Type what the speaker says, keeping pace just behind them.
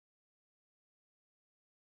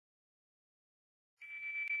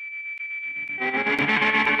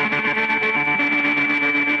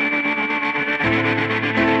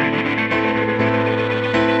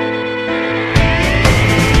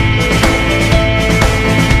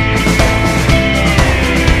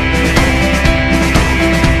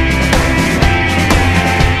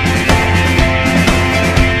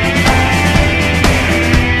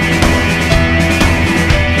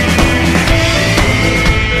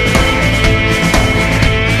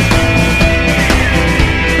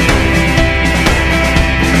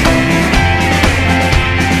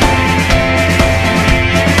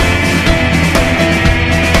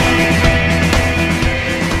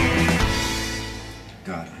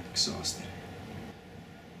God, I'm exhausted.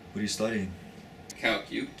 What are you studying?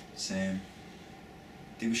 Calc, you? Same.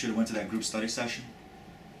 Think we should have went to that group study session?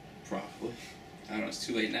 Probably. I don't know, it's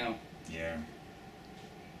too late now. Yeah.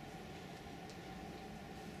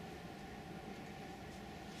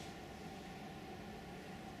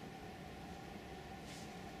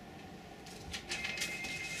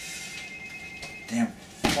 Damn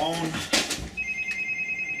phone.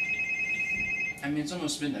 I mean, it's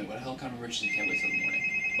almost midnight. What the hell kind of rich you can't wait till the morning?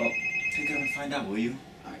 Well, pick it up and find out, will you?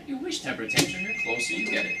 Alright, you wish temper tantrum. You're closer, you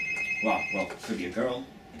get it. Well, could be a girl.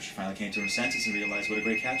 If she finally came to her senses and realized what a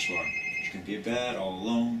great catch you are. She could be in bed, all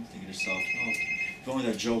alone, thinking to herself, oh, if only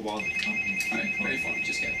that Joe Walden would come here. Alright, very funny.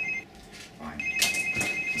 Just get it. Fine.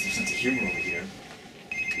 There's no sense of humor over here.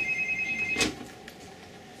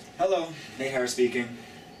 Hello, Nate Harris speaking.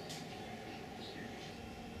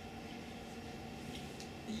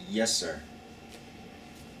 Yes, sir.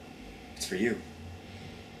 It's for you.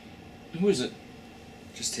 Who is it?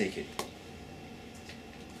 Just take it.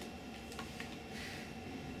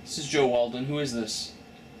 This is Joe Walden. Who is this?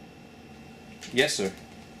 Yes, sir.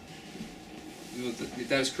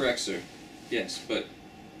 That is correct, sir. Yes, but...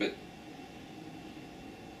 I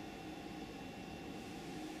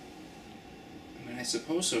mean, I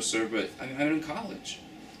suppose so, sir, but I'm in college.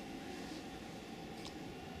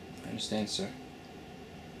 I understand, sir.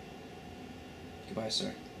 Goodbye,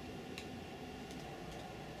 sir.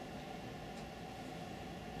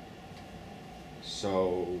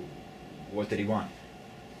 So, what did he want?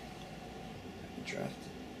 Draft.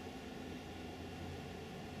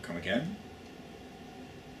 Come again?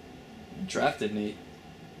 Drafted, Nate.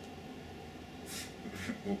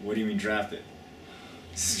 What do you mean drafted?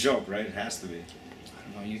 This is a joke, right? It has to be. I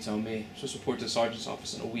don't know, you tell me. I'm supposed to report to the sergeant's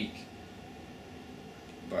office in a week.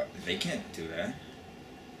 But they can't do that.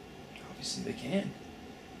 Obviously they can.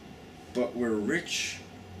 But we're rich,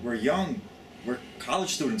 we're young, we're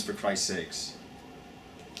college students, for Christ's sakes.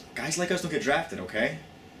 Guys like us don't get drafted, okay?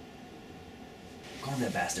 Call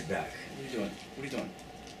that bastard back. What are you doing? What are you doing?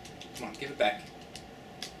 Come on, give it back.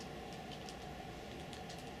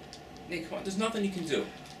 Nate, come on, there's nothing you can do.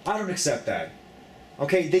 I don't accept that.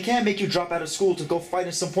 Okay, they can't make you drop out of school to go fight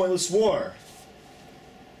in some pointless war.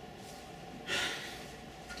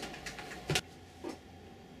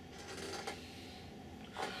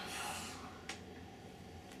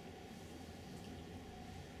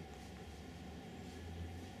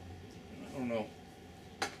 I don't know.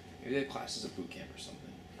 Maybe they have classes at boot camp or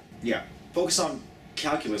something. Yeah, focus on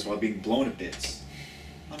calculus while being blown to bits.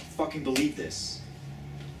 I don't fucking believe this.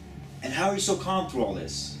 And how are you so calm through all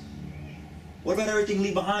this? What about everything you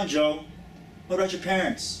leave behind, Joe? What about your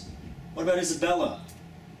parents? What about Isabella?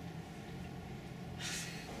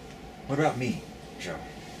 What about me, Joe?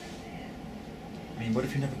 I mean, what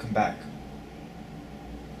if you never come back?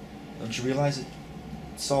 Don't you realize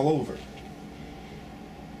it's all over?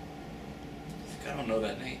 I don't know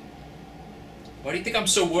that, Nate. Why do you think I'm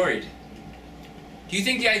so worried? Do you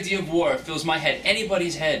think the idea of war fills my head,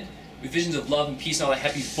 anybody's head, with visions of love and peace and all that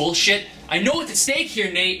happy bullshit? I know what's at stake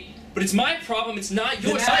here, Nate, but it's my problem, it's not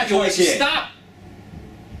yours. It's not yours. Stop!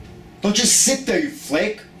 Don't just sit there, you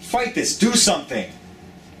flake. Fight this. Do something.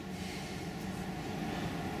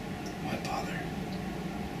 Why bother?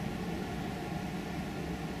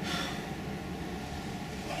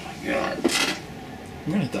 Oh my God.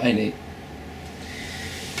 I'm gonna die, Nate.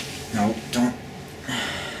 No, don't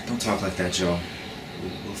talk like that, Joe.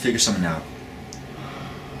 We'll figure something out.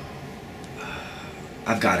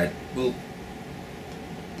 I've got it. We'll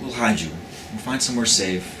hide you. We'll find somewhere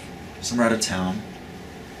safe, somewhere out of town.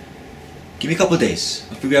 Give me a couple of days.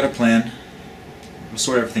 I'll figure out a plan. We'll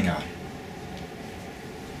sort everything out.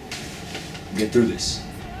 We'll get through this.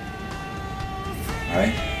 All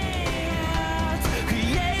right?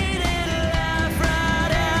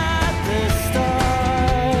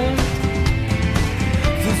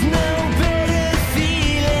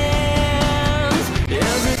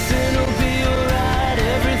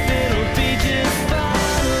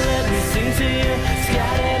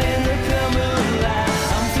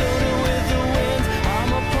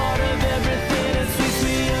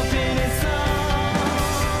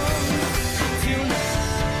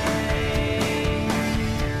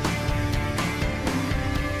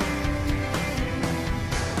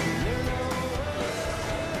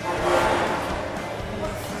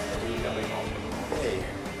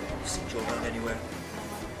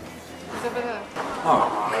 Isabella.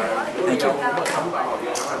 Oh, thank you.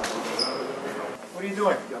 What are you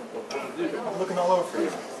doing? I'm looking all over for you.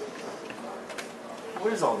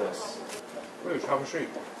 What is all this? Rouge, have a street.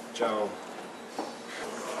 Joe.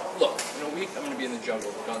 Look, in a week I'm gonna be in the jungle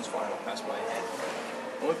with guns flying past my head.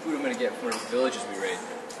 What food I'm gonna get from one of the villages we raid.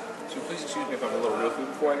 So please excuse me if I'm a little real food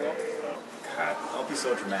before I go. God, don't be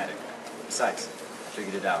so dramatic. Besides, I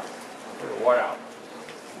figured it out. What out?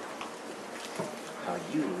 How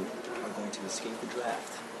you are going to escape the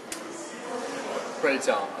draft. Pray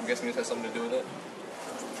tell. I'm guessing this has something to do with it.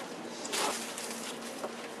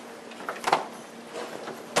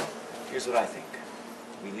 Here's what I think.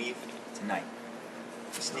 We leave tonight.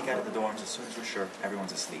 We sneak out of the dorms as soon as we're sure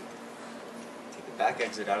everyone's asleep. Take the back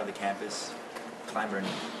exit out of the campus, climb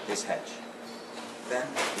underneath this hedge. Then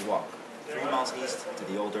we walk 3 miles east to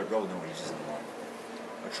the old dirt road no one uses anymore.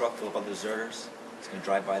 A truck full of other deserters is going to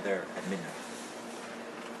drive by there at midnight.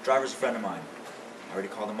 The driver's a friend of mine. I already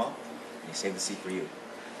called him up, and he saved the seat for you.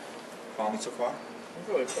 Follow me so far?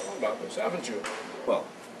 I'm really thought about this, haven't you? Well,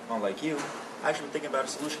 unlike you, I actually been thinking about a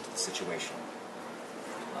solution to the situation.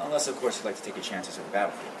 Unless, of course, you'd like to take your chances at the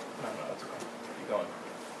battlefield. No, that's okay. Keep going.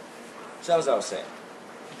 So as I was saying,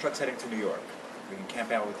 the truck's heading to New York. We can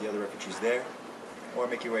camp out with the other refugees there, or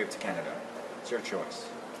make your way up to Canada. It's your choice.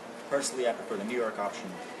 Personally, I prefer the New York option,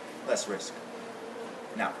 less risk.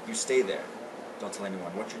 Now, you stay there. Don't tell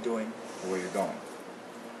anyone what you're doing or where you're going.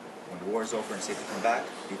 When the war is over and safe to come back,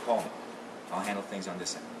 you call me. I'll handle things on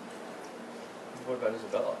this end. What about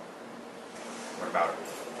Isabella? What about her?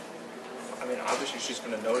 I mean, obviously she's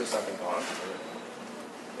going to notice I've been gone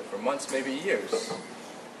for months, maybe years.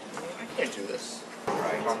 I can't do this.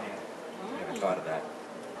 Right. Never thought of that.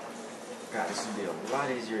 God, this would be a lot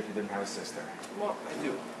easier if you didn't have a sister. Well, I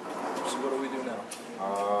do. So what do we do now?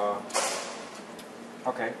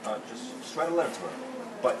 Okay, just write a letter to her.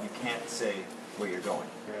 But you can't say where you're going.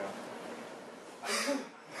 Yeah.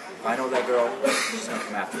 If I know that girl, she's gonna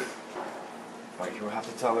come after you. But you'll have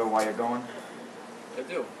to tell her why you're going. I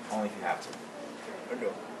do. Only if you have to. I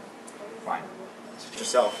do. Fine. Suit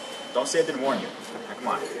yourself. Don't say I didn't warn you. Now, come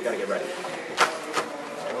on, you gotta get ready.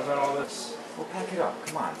 What about all this? Well, pack it up.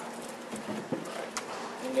 Come on.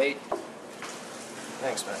 Hey, Nate.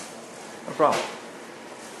 Thanks, man. No problem.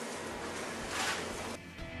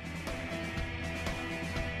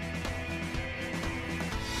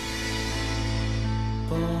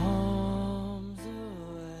 Bombs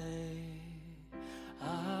away, I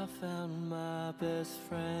found my best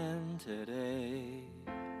friend today.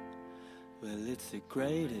 Well, it's the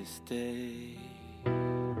greatest day.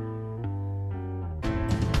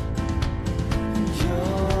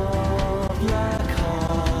 Your black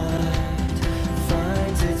heart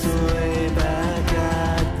finds its way back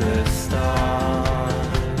at the start.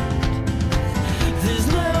 There's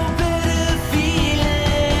no better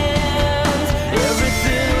feelings.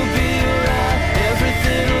 Everything'll be right,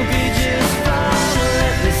 everything'll be just fine.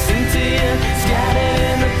 Let me sing to you, scattered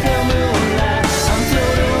in the pale moonlight. I'm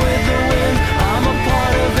floating with the wind, I'm a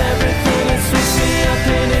part of everything. It sweeps me up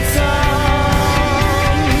in its arms.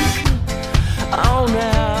 Oh,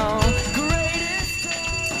 now, greatest day.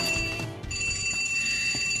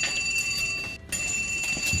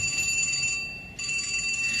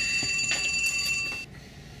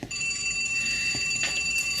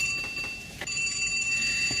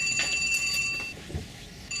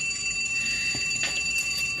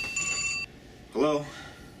 Hello?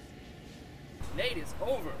 Nate, it's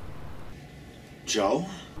over. Joe?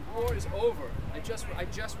 The war is over. I just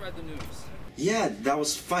read the news. Yeah, that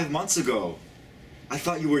was 5 months ago. I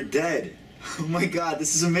thought you were dead. Oh my god,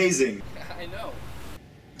 this is amazing. I know.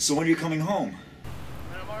 So when are you coming home?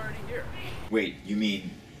 And I'm already here. Wait, you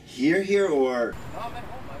mean here, or? No, I'm at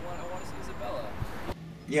home. I want to see Isabella.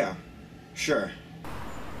 Yeah, sure.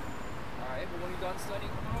 Alright, but when you're done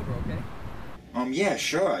studying, come over, okay? Yeah,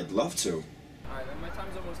 sure, I'd love to. Alright, my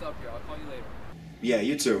time's almost up here. I'll call you later. Yeah,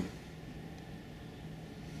 you too.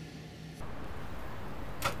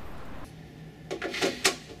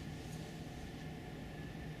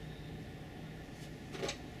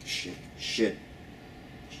 Shit.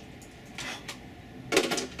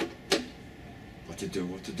 What to do?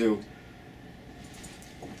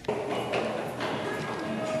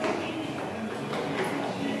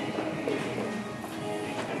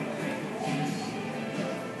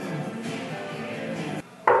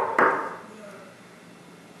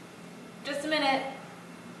 Just a minute.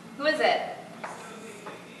 Who is it?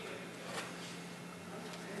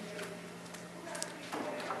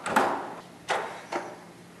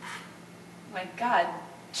 My God,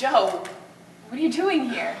 Joe, what are you doing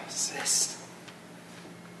here? Sis.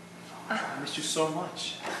 I missed you so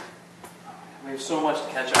much. We have so much to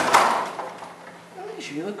catch up on.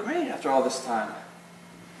 You look great after all this time.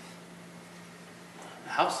 The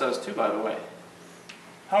house does too, by the way.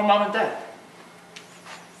 How are Mom and Dad? Are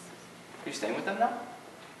you staying with them now?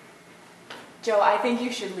 Joe, I think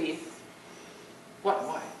you should leave.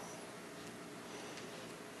 What?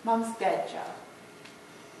 Mom's dead, Joe.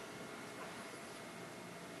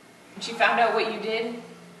 And she found out what you did?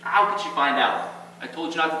 How could she find out? I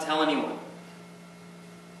told you not to tell anyone.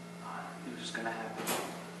 It was just gonna happen.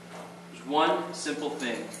 There's one simple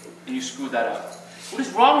thing, and you screwed that up. What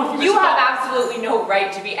is wrong with you, You Isabella? have absolutely no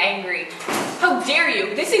right to be angry. How dare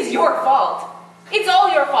you? This is your fault. It's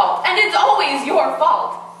all your fault, and it's always your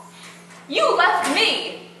fault. You left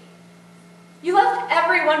me. You left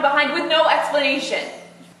everyone behind with no explanation.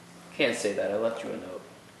 Can't say that. I left you a note.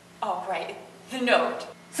 Oh, right. The note.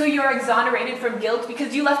 So you're exonerated from guilt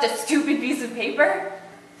because you left a stupid piece of paper?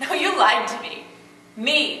 No, you lied to me.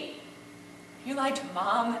 Me. You lied to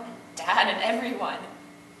Mom, and Dad, and everyone.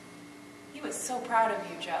 He was so proud of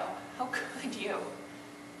you, Joe. How could you?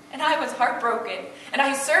 And I was heartbroken, and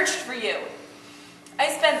I searched for you. I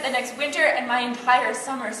spent the next winter and my entire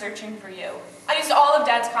summer searching for you. I used all of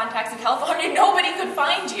Dad's contacts in California. Nobody could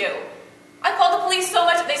find you. I called the police so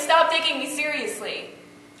much that they stopped taking me seriously.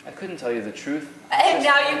 I couldn't tell you the truth. And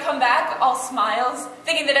now you come back, all smiles,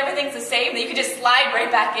 thinking that everything's the same, that you could just slide right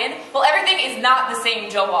back in. Well, everything is not the same,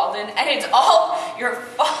 Joe Walden, and it's all your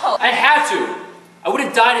fault. I had to. I would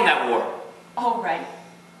have died in that war. Oh, right.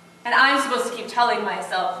 And I'm supposed to keep telling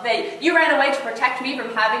myself that you ran away to protect me from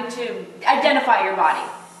having to identify your body.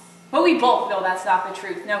 But we both know that's not the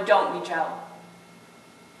truth. No, don't we, Joe?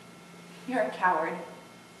 You're a coward.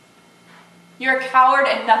 You're a coward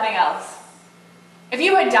and nothing else. If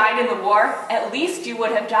you had died in the war, at least you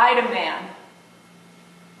would have died a man.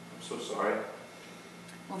 I'm so sorry.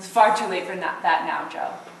 Well, it's far too late for that now,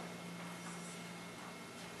 Joe.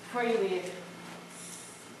 Before you leave,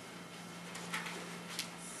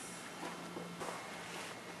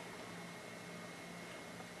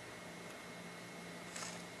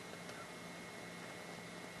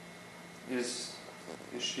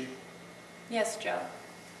 Is she? yes, Joe.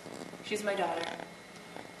 She's my daughter.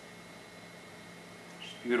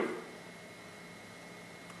 She's beautiful.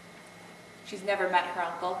 She's never met her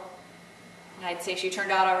uncle. And I'd say she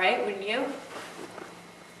turned out all right, wouldn't you?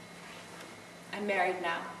 I'm married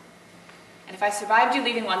now. And if I survived you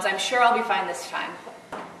leaving once, I'm sure I'll be fine this time.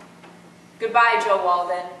 Goodbye, Joe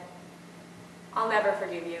Walden. I'll never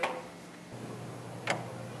forgive you.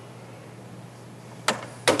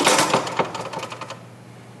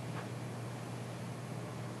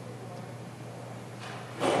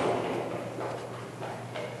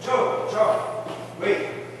 Joe, wait.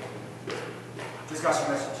 Just got your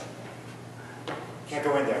message. Can't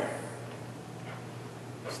go in there.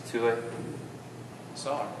 It's too late. I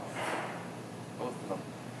saw her. Both of them.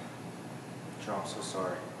 Joe, I'm so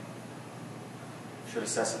sorry. Should have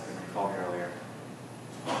said something when you called me earlier.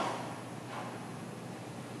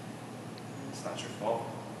 It's not your fault.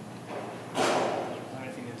 It doesn't have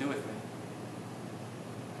anything to do with me.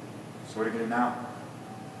 So what are you gonna do now?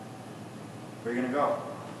 Where are you gonna go?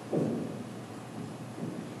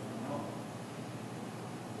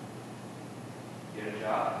 Get a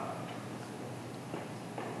job.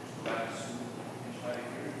 Go back to school. Finish my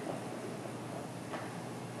degree.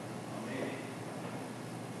 Or maybe.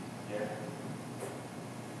 Yeah.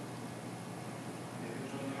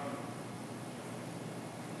 Maybe join the army.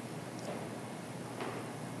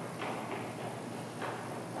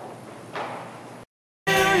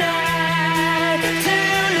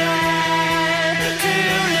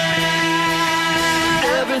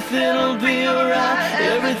 Everything'll be alright,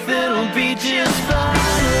 everything